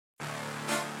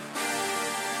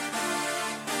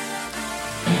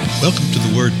Welcome to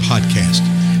the Word Podcast.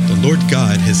 The Lord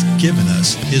God has given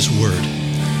us His Word.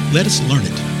 Let us learn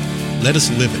it. Let us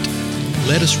live it.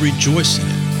 Let us rejoice in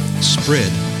it.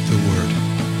 Spread the Word.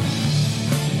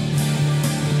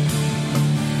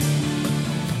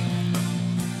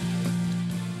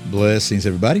 Blessings,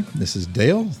 everybody. This is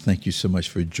Dale. Thank you so much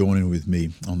for joining with me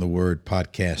on the Word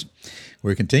Podcast.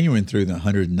 We're continuing through the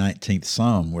 119th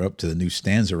Psalm. We're up to the new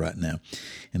stanza right now.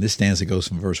 And this stanza goes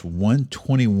from verse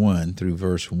 121 through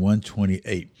verse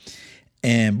 128.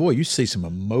 And boy, you see some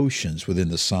emotions within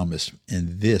the psalmist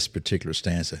in this particular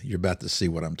stanza. You're about to see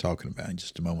what I'm talking about in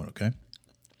just a moment, okay?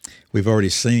 We've already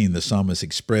seen the psalmist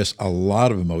express a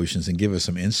lot of emotions and give us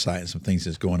some insight and some things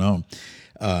that's going on.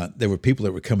 There were people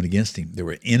that were coming against him. There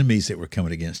were enemies that were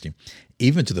coming against him,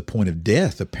 even to the point of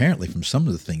death, apparently, from some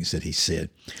of the things that he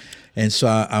said. And so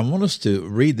I want us to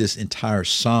read this entire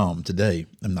psalm today.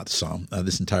 Not the psalm,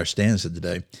 this entire stanza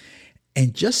today,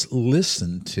 and just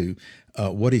listen to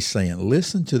what he's saying.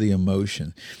 Listen to the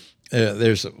emotion.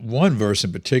 There's one verse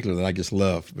in particular that I just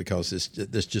love because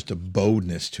there's just a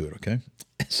boldness to it, okay?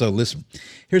 So listen.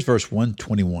 Here's verse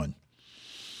 121.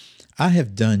 I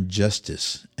have done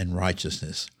justice and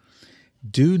righteousness.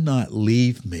 Do not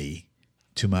leave me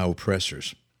to my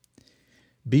oppressors.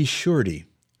 Be surety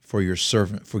for your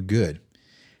servant for good.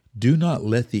 Do not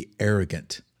let the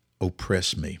arrogant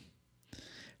oppress me.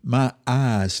 My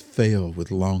eyes fail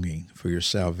with longing for your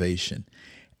salvation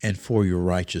and for your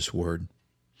righteous word.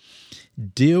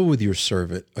 Deal with your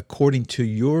servant according to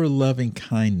your loving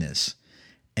kindness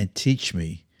and teach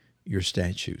me your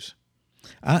statutes.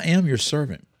 I am your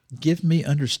servant. Give me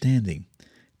understanding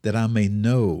that I may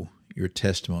know your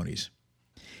testimonies.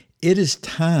 It is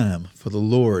time for the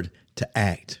Lord to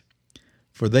act,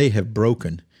 for they have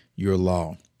broken your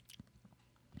law.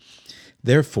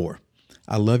 Therefore,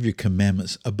 I love your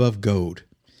commandments above gold,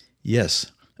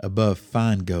 yes, above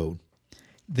fine gold.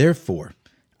 Therefore,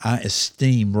 I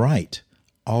esteem right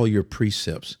all your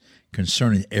precepts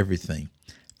concerning everything.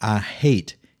 I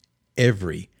hate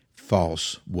every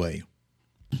false way.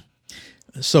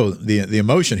 So the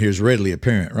emotion here is readily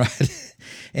apparent, right?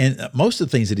 And most of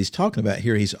the things that he's talking about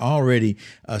here, he's already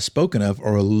spoken of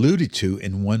or alluded to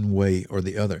in one way or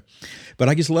the other. But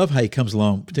I just love how he comes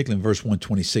along, particularly in verse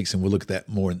 126, and we'll look at that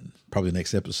more in probably the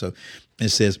next episode. And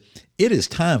it says, it is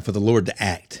time for the Lord to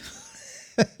act.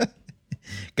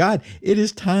 God, it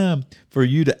is time for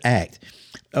you to act.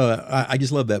 I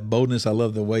just love that boldness. I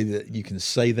love the way that you can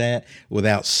say that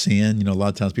without sin. You know, a lot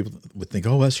of times people would think,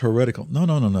 oh, that's heretical.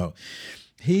 No.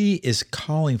 He is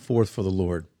calling forth for the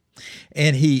Lord.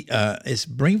 And he is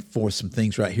bringing forth some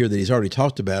things right here that he's already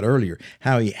talked about earlier,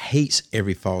 how he hates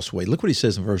every false way. Look what he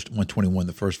says in verse 121,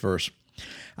 the first verse.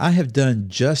 I have done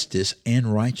justice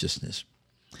and righteousness.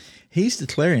 He's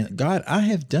declaring, God, I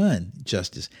have done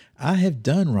justice. I have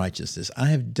done righteousness. I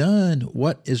have done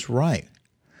what is right.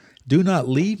 Do not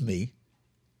leave me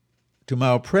to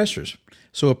my oppressors.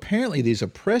 So apparently these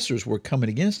oppressors were coming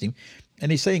against him. And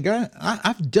he's saying, God,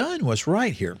 I've done what's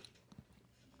right here.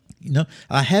 You know,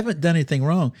 I haven't done anything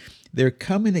wrong. They're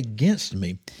coming against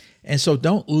me. And so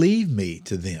don't leave me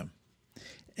to them.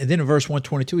 And then in verse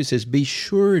 122, he says, be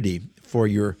surety for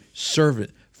your servant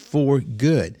for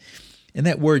good. And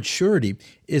that word surety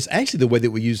is actually the way that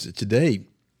we use it today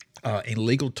in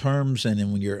legal terms. And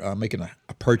then when you're making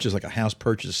a purchase, like a house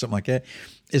purchase or something like that,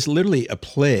 it's literally a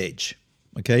pledge,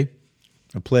 okay?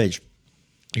 A pledge.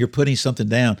 You're putting something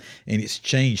down in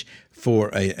exchange for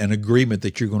an agreement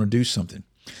that you're going to do something.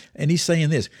 And he's saying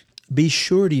this, be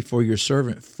surety for your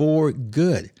servant for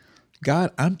good.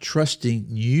 God, I'm trusting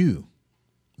you.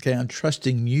 Okay, I'm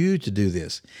trusting you to do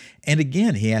this. And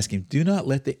again, he asked him, do not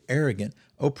let the arrogant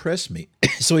oppress me.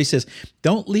 So he says,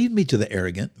 don't leave me to the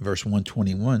arrogant, verse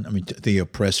 121, to the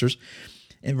oppressors.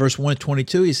 In verse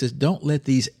 122, he says, don't let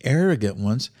these arrogant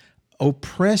ones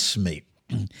oppress me.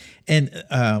 And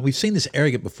we've seen this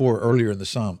arrogant before earlier in the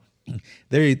psalm.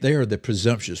 They are the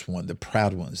presumptuous one, the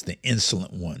proud ones, the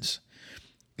insolent ones.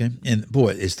 Okay? And boy,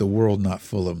 is the world not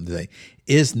full of them today.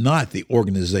 Is not the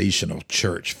organizational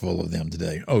church full of them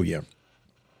today? Oh, yeah.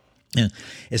 And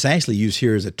it's actually used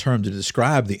here as a term to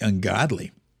describe the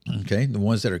ungodly, okay, the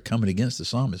ones that are coming against the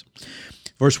psalmist.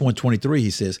 Verse 123,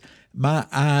 he says, my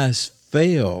eyes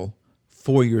fail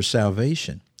for your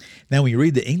salvation. Now, when you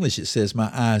read the English, it says, my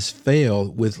eyes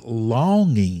fail with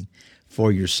longing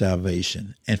for your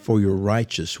salvation and for your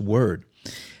righteous word.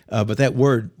 But that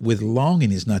word with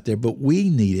longing is not there, but we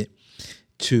need it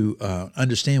to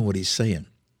understand what he's saying.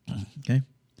 Okay?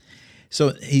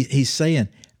 So he's saying,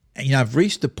 you know, I've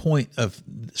reached the point of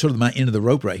sort of my end of the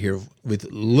rope right here with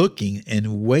looking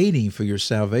and waiting for your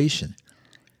salvation.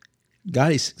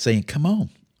 God is saying, come on.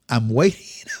 I'm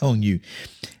waiting on you,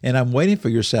 and I'm waiting for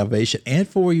your salvation and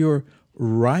for your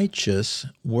righteous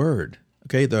word.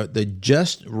 Okay, the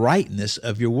just rightness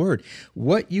of your word.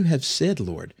 What you have said,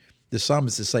 Lord. The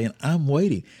psalmist is saying, I'm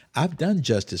waiting. I've done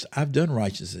justice. I've done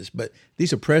righteousness, but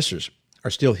these oppressors are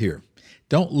still here.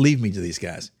 Don't leave me to these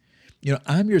guys.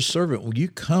 I'm your servant. Will you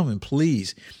come and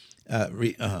please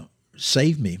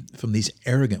save me from these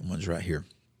arrogant ones right here?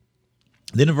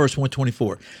 Then in verse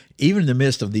 124, even in the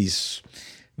midst of these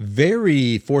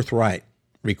very forthright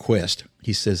requests,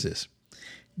 he says this,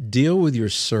 deal with your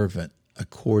servant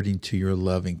according to your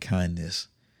loving kindness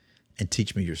and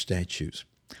teach me your statutes.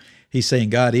 He's saying,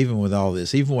 God, even with all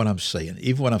this, even what I'm saying,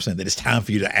 that it's time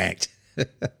for you to act.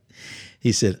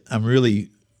 He said, I'm really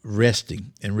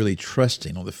resting and really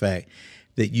trusting on the fact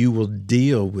that you will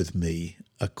deal with me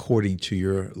according to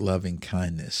your loving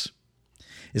kindness.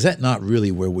 Is that not really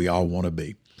where we all want to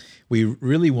be? We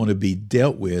really want to be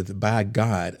dealt with by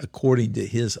God according to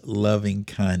his loving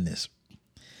kindness.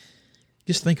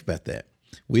 Just think about that.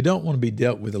 We don't want to be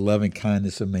dealt with the loving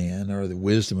kindness of man or the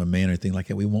wisdom of man or anything like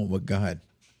that. We want what God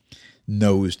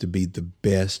knows to be the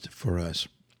best for us.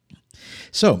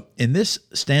 So in this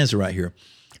stanza right here,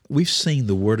 we've seen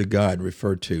the word of God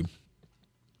referred to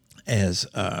as,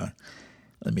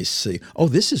 let me see. Oh,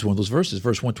 this is one of those verses,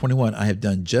 verse 121. I have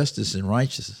done justice and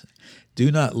righteousness.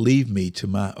 Do not leave me to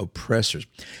my oppressors.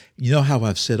 You know how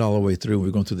I've said all the way through, we're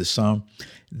going through this psalm,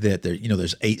 that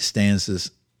there's 8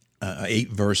 stanzas, 8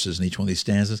 verses in each one of these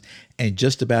stanzas, and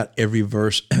just about every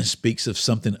verse speaks of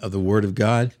something of the word of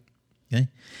God. Okay?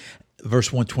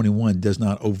 Verse 121 does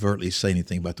not overtly say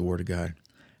anything about the word of God.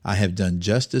 I have done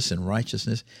justice and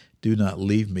righteousness. Do not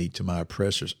leave me to my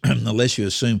oppressors. Unless you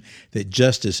assume that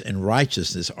justice and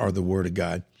righteousness are the word of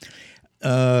God.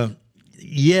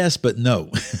 Yes, but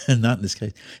no, not in this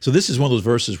case. So this is one of those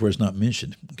verses where it's not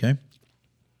mentioned, okay?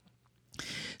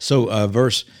 So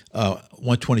verse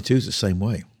 122 is the same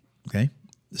way, okay?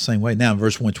 The same way. Now in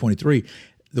verse 123,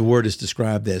 the word is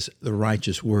described as the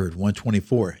righteous word.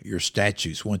 124, your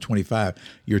statutes. 125,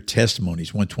 your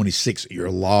testimonies. 126,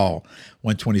 your law.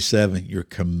 127, your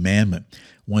commandment.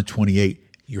 128,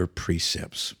 your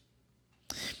precepts.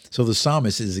 So the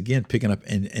psalmist is again picking up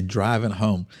and driving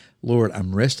home. Lord,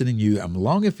 I'm resting in you. I'm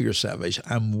longing for your salvation.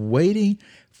 I'm waiting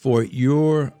for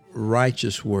your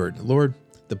righteous word. Lord,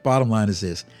 the bottom line is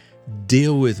this.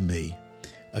 Deal with me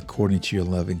according to your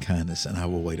loving kindness, and I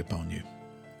will wait upon you.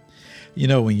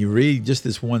 When you read just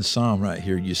this one psalm right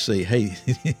here, you see, hey,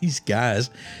 these guys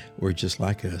were just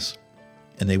like us,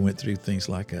 and they went through things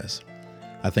like us.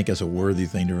 I think that's a worthy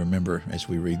thing to remember as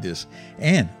we read this,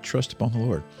 and trust upon the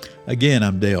Lord. Again,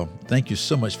 I'm Dale. Thank you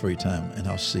so much for your time, and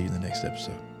I'll see you in the next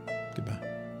episode.